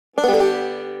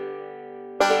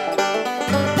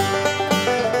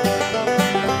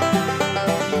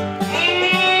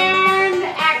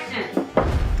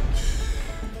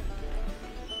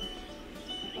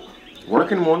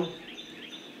the morning.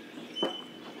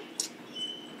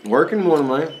 Work in the morning,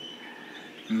 man.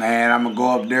 Man, I'm gonna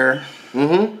go up there. I'm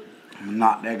gonna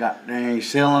knock that goddamn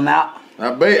ceiling out.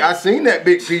 I bet. I seen that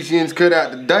big PCN's cut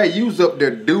out today. You was up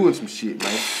there doing some shit,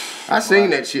 man. I seen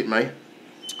that shit, man.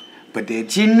 But that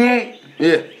chin neck.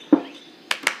 Yeah.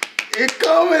 It's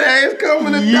coming, it's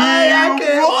coming today. I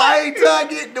can't wait till I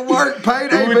get to work.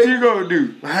 Payday. What you gonna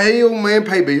do? Hell, man,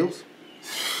 pay bills.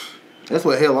 That's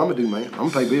what hell I'm gonna do, man. I'm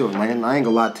gonna pay bills, man. I ain't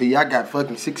gonna lie to you. I got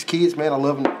fucking 6 kids, man. I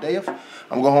love them to death.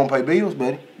 I'm gonna go home and pay bills,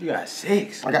 buddy. You got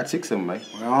 6? I got 6 of them, man.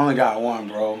 Well, I only got 1,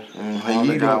 bro. Hey,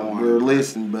 you got one. Bro,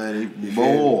 listen, buddy.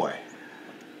 Boy,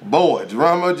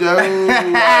 Geronimo Joe.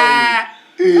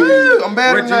 I'm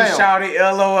better now. What you shouted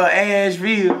LOL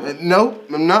Asheville? Nope,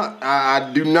 I'm not. I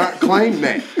do not claim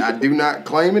that. I do not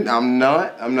claim it. I'm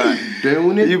not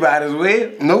doing it. You might as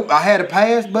well. Nope, I had a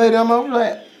pass, buddy. I'm over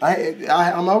that.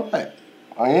 I'm over that.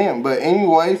 I am. But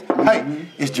anyways, hey,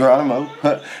 it's Geronimo.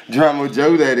 Geronimo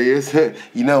Joe, that is.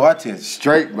 You know, I tell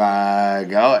straight, by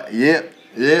God. Yep.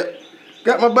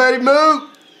 Got my buddy Mook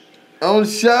on the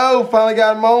show. Finally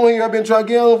got him on here. I've been trying to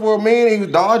get on for a minute. He was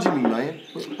dodging me, man.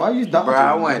 Why you dodging me? Bro,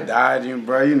 I wasn't dodging,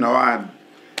 bro. You know,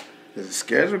 the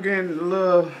schedule getting a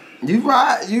little... You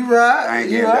right. I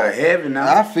ain't getting a little heavy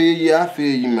now. I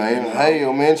feel you, man.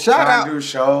 Hell, man. Shout out. Trying to do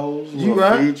shows, you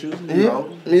right. features, you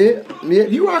know. Yeah.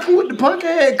 You rocking with the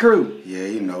PONKINHEAD crew. Yeah,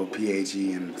 you know,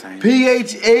 PHE Entertainment.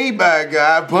 PHE, by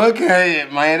God.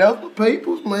 PONKINHEAD, man. Those the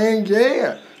peoples, man.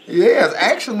 Yeah. Yeah, it's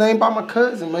actually named by my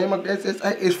cousin, man.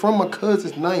 It's from my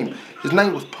cousin's name. His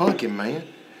name was Punkin, man.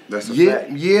 That's a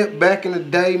fact. Yeah, back in the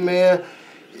day, man.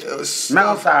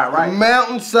 Mountainside, right?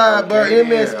 Mountainside, bro.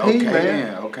 MSP, man.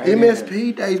 Yeah, okay.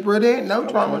 MSP days, bro. There ain't no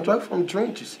drama. Drove from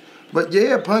trenches. But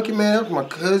yeah, Punkin, man, that was my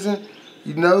cousin.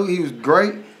 You know, he was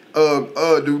great.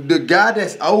 The guy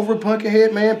that's over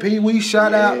PONKINHEAD, man, Pee Wee.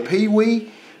 Shout out Pee Wee.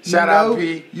 Shout out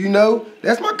P. You know,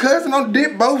 that's my cousin on the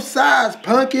dip, both sides.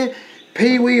 Punkin,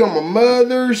 Pee Wee on my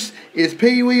mother's. It's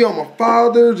Pee Wee on my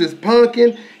father's. It's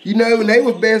Punkin. You know, and they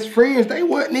was best friends. They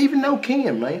wasn't even no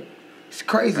kin, man. It's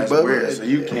crazy, That's Bubba. weird. So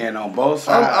you can on both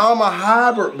sides. I'm a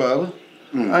hybrid, Bubba.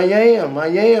 I am.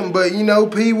 But, you know,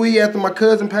 Pee Wee, after my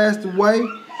cousin passed away,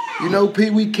 you know, Pee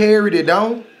Wee carried it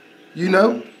on, you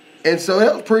know. And so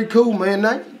that was pretty cool, man.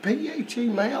 Now, PHE,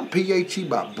 man. I'm PHE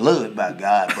by blood, by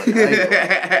God. But,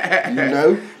 hey, you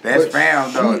know. That's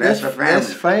fam, though. That's the family.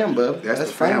 That's fam, Bubba.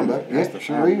 That's fam, Bubba. That's the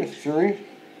family. Sure is.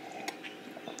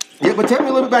 Yeah, but tell me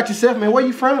a little bit about yourself, man. Where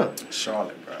you from?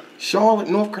 Charlotte, bro. Charlotte,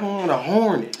 North Carolina,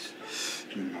 Hornets.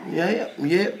 Yeah,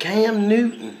 Cam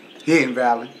Newton. Hidden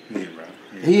Valley. Yeah, bro.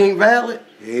 Yeah. He ain't valid?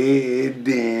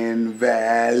 Hidden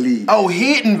Valley. Oh,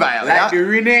 Hidden Valley. Like the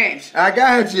Renance. I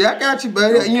got you,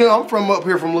 buddy. You know, I'm from up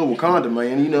here from Little Wakanda,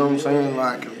 man. You know what I'm saying?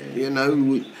 Like, you know,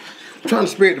 I'm trying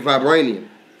to spread the vibranium.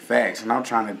 Facts, and I'm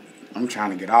trying to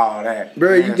get all that.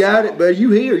 Bro, you got it, buddy.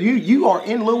 You here. You are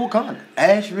in Little Wakanda.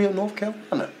 Asheville, North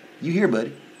Carolina. You here,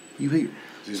 buddy. You here.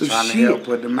 Just trying to help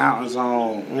put the mountains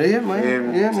on. Yeah,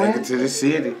 man. Yeah, man. Take it to the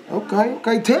city.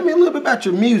 Okay. Tell me a little bit about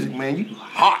your music, man. You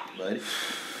hot, buddy.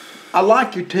 I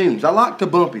like your tunes. I like the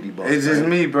bumpity bump. It's just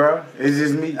me, bro. It's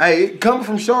just me. Hey, coming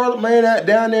from Charlotte, man, out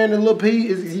down there in the little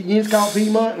it's called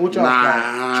Piedmont? What y'all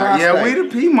call it? Yeah, we the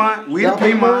Piedmont. We the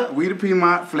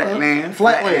Piedmont. Flatland.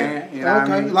 Flatland. You know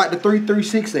what I mean? Like the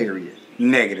 336 area.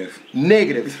 Negative.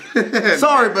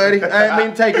 Sorry, buddy. I didn't mean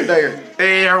to take it there.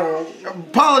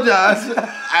 Apologize.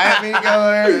 I didn't mean to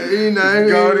go there. You know.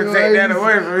 Go to take that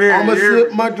away from here. I'm going to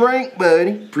sip my drink,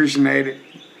 buddy. Appreciate it.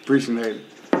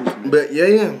 But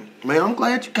yeah, man, I'm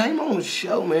glad you came on the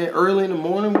show, man. Early in the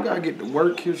morning. We got to get to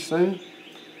work here soon.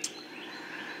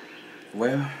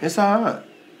 Well, it's all right.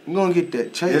 We're going to get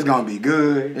that check. It's going to be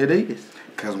good. It is.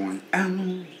 Because when...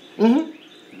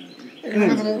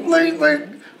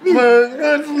 Yeah, baby.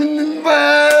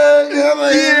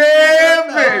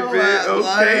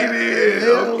 Okay.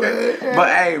 But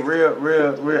hey,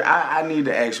 real. I need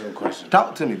to ask you a question.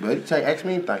 Talk to me, buddy. Ask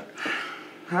me anything.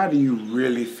 How do you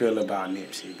really feel about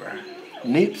Nipsey, bro?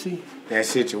 Nipsey? That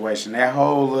situation, that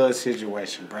whole little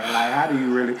situation, bro. Like, how do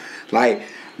you really... Like,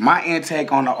 my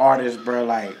intake on the artist, bro,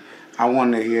 like, I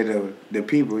wanted to hear the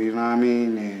people, you know what I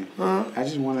mean? And I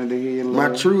just wanted to hear your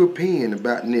little... My true opinion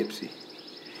about Nipsey.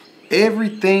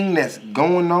 Everything that's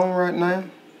going on right now,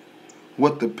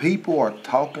 what the people are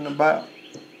talking about,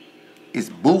 is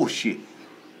bullshit.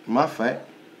 My fact.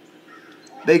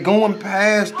 They going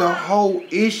past the whole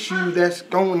issue that's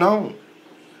going on.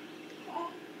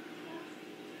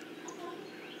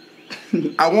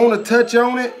 I want to touch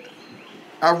on it.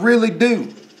 I really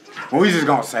do. Well, we just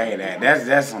gonna say that.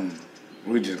 That's some.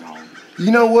 We just gonna.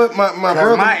 You know what, my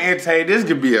brother. My intake, this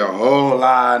could be a whole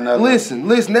lot. Listen,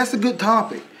 that's a good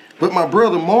topic. But my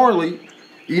brother Marley,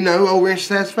 you know, over in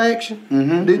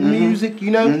Satisfaction, did music,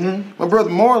 you know. My brother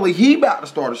Marley, he about to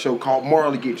start a show called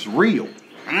Marley Gets Real.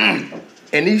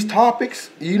 And these topics,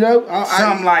 you know,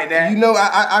 something like that. You know,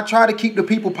 I try to keep the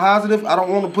people positive. I don't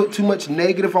want to put too much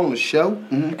negative on the show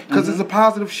because it's a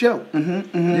positive show.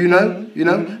 You know.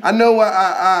 I know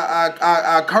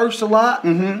I curse a lot,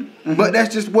 but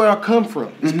that's just where I come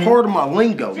from. It's part of my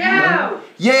lingo. Joe. You know?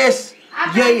 Yes.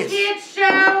 I've got a kids show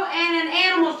and an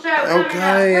animal show.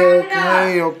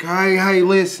 Okay. Hey,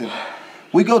 listen.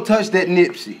 We go touch that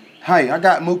Nipsey. Hey, I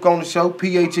got Mook on the show,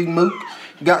 PHEMOOK.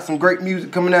 Got some great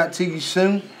music coming out to you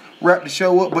soon. Wrap the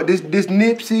show up. But this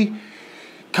Nipsey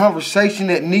conversation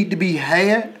that need to be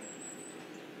had,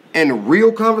 and the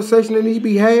real conversation that need to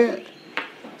be had,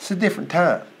 it's a different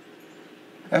time.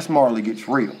 That's Marley Gets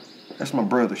Real. That's my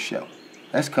brother's show.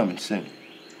 That's coming soon.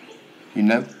 You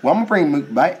know? Well, I'm going to bring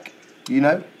Mook back. You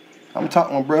know? I'm going to talk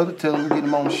to my brother, tell him to get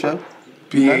him on the show.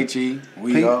 PHE,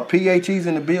 we up. PHE's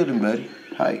in the building, buddy.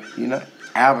 Hey, you know?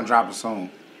 Album dropping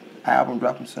soon. Album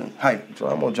dropping soon. Hey,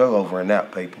 Geronimo Joe over and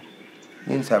out, people.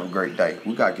 You just have a great day.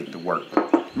 We got to get to work.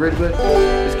 You ready, buddy?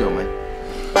 Let's go, man.